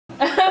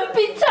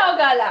Pizza o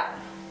gala?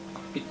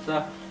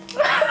 Pizza.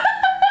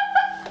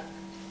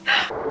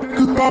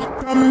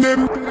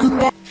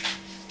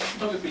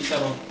 Ano pizza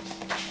ron?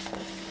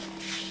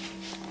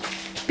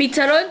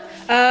 Pizza ron?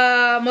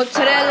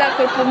 Mozzarella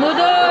col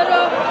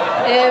pomodoro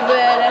e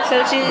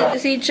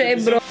salsiccia e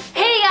bro.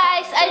 Hey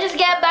guys, I just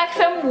got back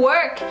from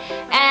work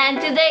and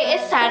today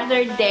is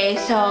Saturday,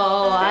 so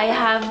I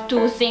have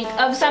to think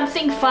of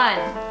something fun.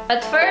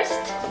 But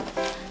first,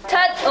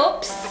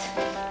 oops.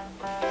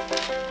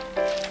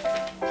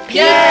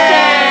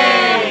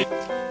 Pizza!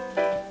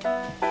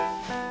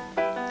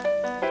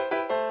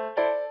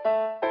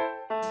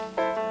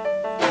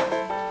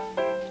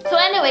 So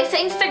anyway, sa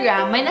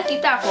Instagram, may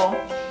nakita ko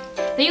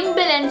na yung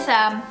bilin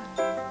sa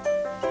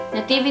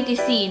nativity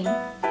scene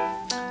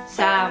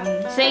sa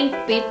St.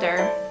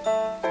 Peter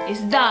is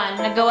done.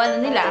 Nagawa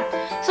na nila.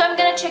 So I'm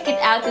gonna check it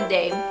out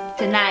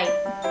tonight.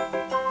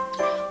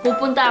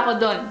 Pupunta ako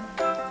dun.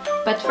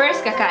 But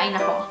first, kakain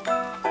ako.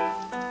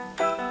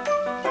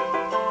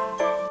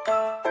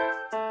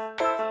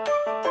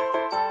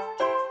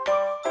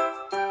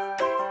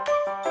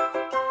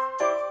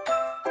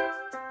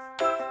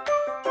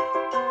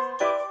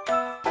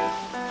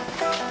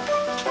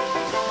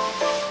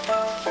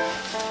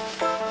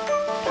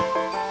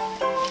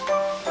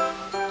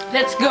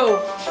 Let's go!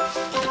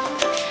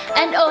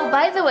 And oh,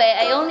 by the way,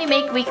 I only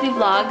make weekly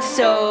vlogs,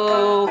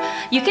 so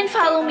you can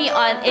follow me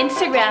on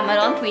Instagram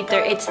and on Twitter.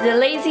 It's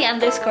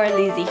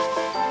thelazy_Lizzy.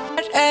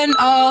 And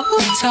all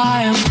the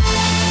time.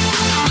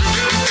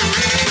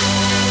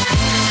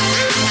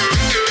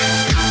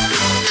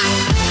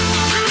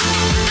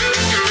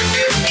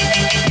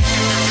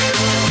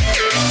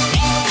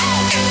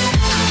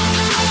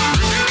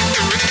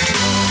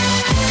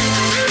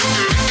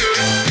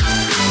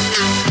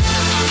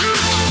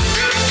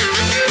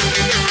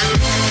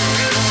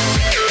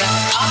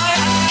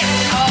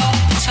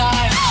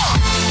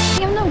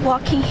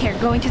 Walking here,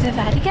 going to the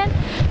Vatican.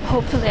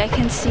 Hopefully I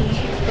can see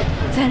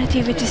the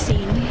nativity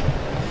scene.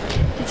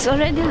 It's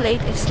already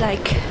late. It's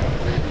like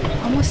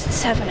almost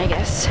 7, I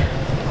guess.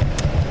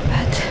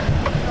 But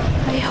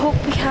I hope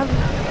we have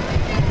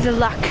the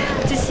luck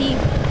to see.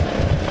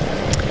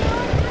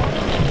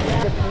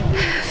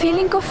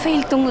 Feeling ko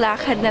fail tong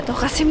lakad na to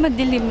kasi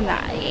madilim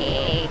na.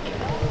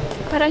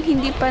 Parang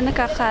hindi pa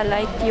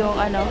nakaka-light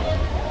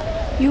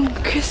yung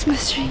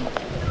Christmas tree.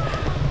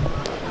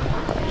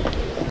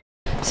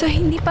 So,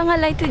 hindi pa nga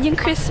lighted yung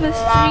Christmas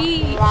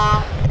tree.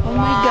 Oh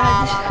my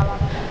God.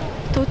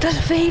 Total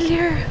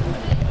failure.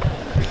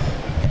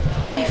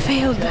 I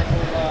failed.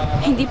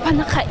 Hindi pa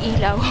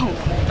nakailaw.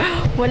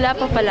 Wala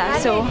pa pala.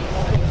 So,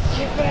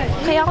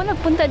 kaya ako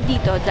nagpunta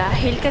dito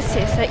dahil kasi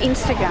sa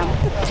Instagram,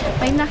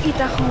 may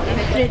nakita kong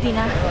ready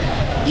na.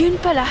 Yun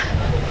pala.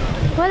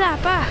 Wala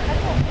pa.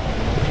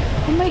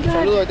 Oh my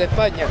God. Saludo de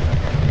España.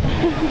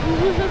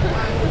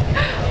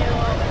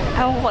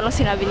 Ewan ko lang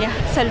sinabi niya.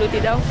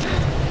 Saluti daw.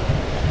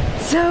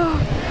 So,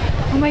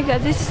 oh my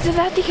God, this is the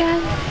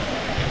Vatican.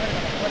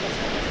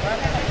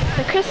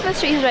 The Christmas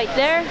tree is right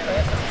there.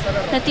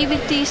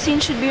 Nativity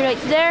scene should be right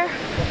there.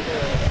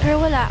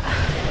 Pero wala.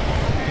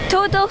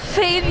 Total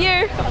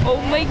failure. Oh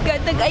my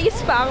God,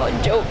 nag-ayos pa ako.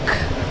 Joke.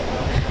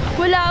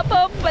 Wala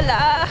pa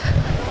pala.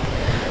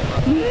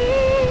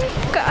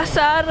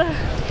 Kaasar.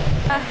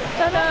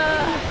 Tara.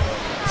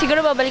 Siguro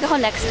babalik ako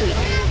next week.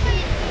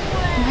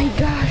 Oh my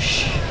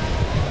gosh.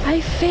 I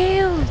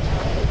failed.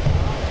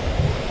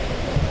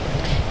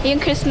 Yung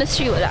Christmas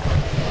tree, wala.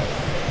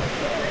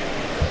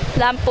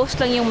 Lamppost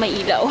lang yung may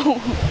ilaw.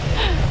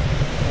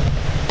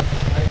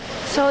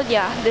 So,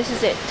 yeah, this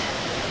is it.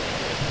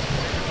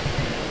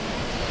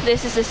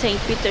 This is the St.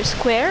 Peter's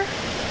Square.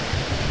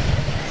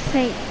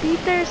 St.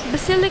 Peter's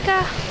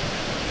Basilica.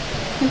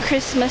 Yung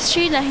Christmas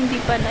tree na hindi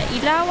pa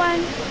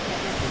nailawan.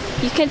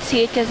 You can't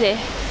see it kasi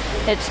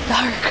it's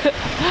dark.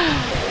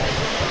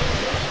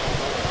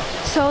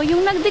 So,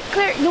 yung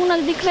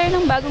nag-declare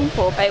ng bagong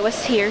pope, I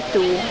was here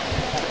too.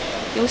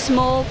 Yung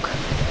smoke,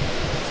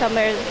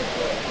 somewhere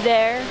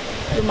there,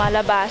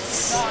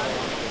 lumalabas.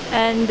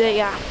 And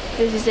yeah,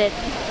 this is it.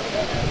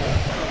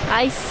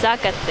 I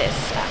suck at this.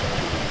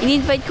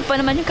 In-invite ko pa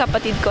naman yung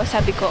kapatid ko.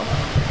 Sabi ko,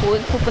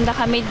 pupunta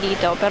kami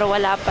dito, pero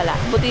wala pala.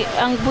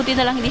 Buti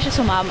na lang hindi siya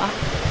sumama.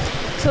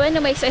 So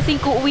anyways, I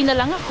think uuwi na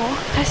lang ako.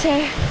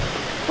 Kasi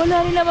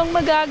wala rin namang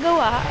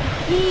magagawa.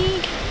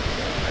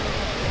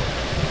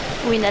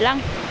 Uwi na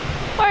lang.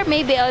 Or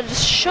maybe I'll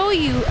just show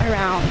you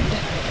around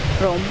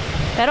Rome.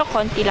 Pero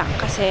konti lang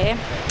kasi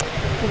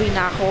uwi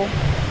na ako.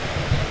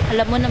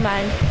 Alam mo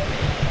naman,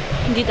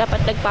 hindi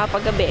dapat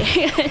nagpapagabi.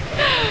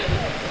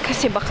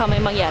 Kasi baka may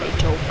mangyari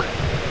joke.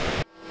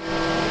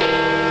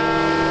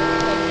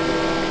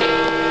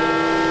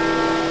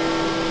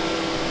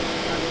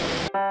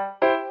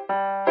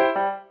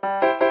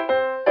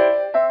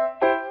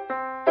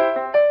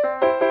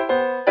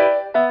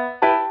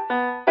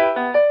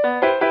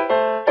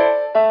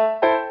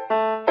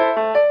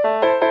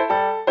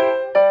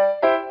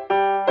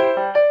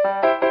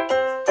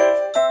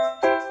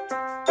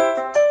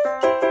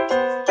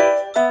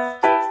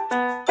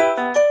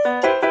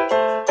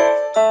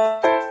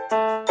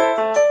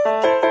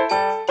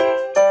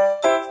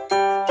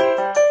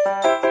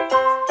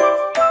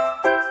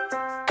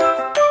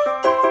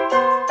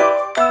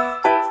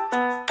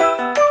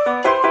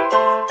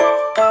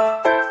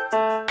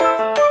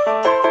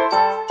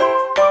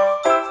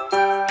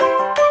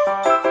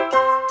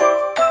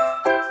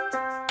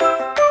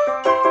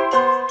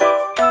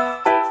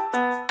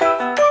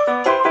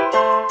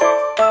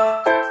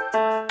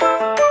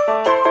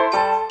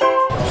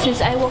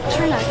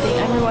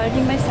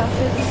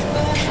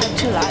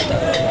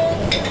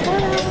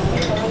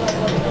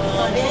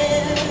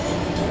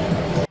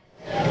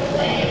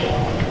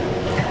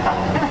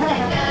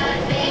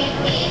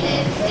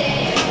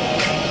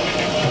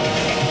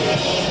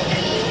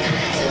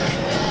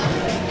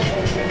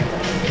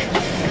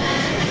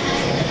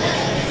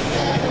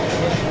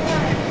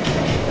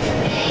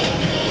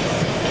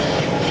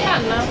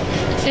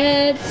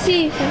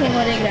 Sì, per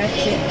favore,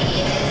 grazie.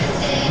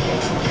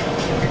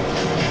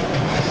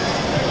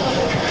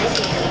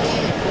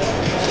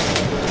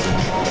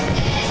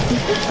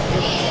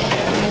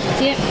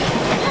 Grazie.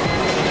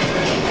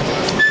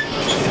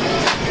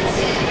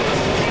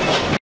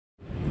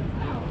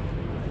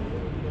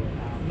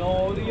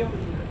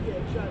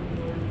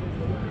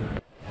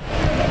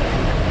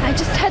 I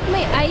just had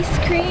my ice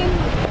cream.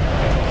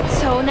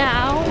 So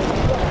now,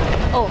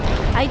 oh,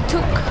 I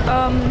took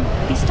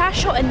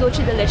pistachio and dulce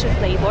de leche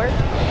flavor,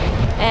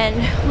 and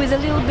with a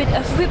little bit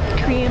of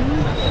whipped cream.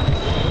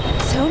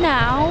 So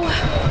now,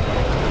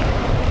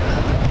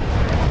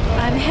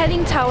 I'm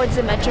heading towards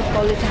the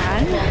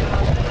Metropolitan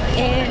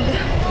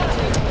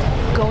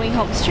and going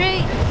home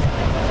straight.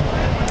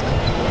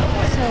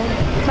 So,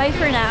 bye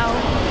for now.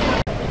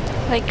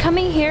 Like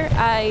coming here,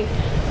 I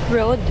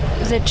rode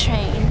the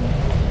train,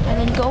 and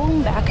then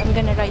going back, I'm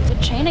gonna ride the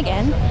train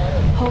again,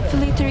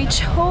 hopefully to reach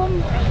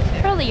home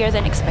earlier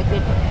than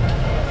expected.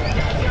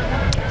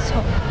 So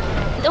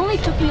it only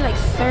took me like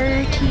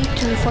 30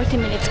 to 40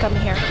 minutes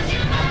coming here.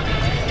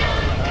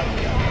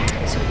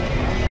 So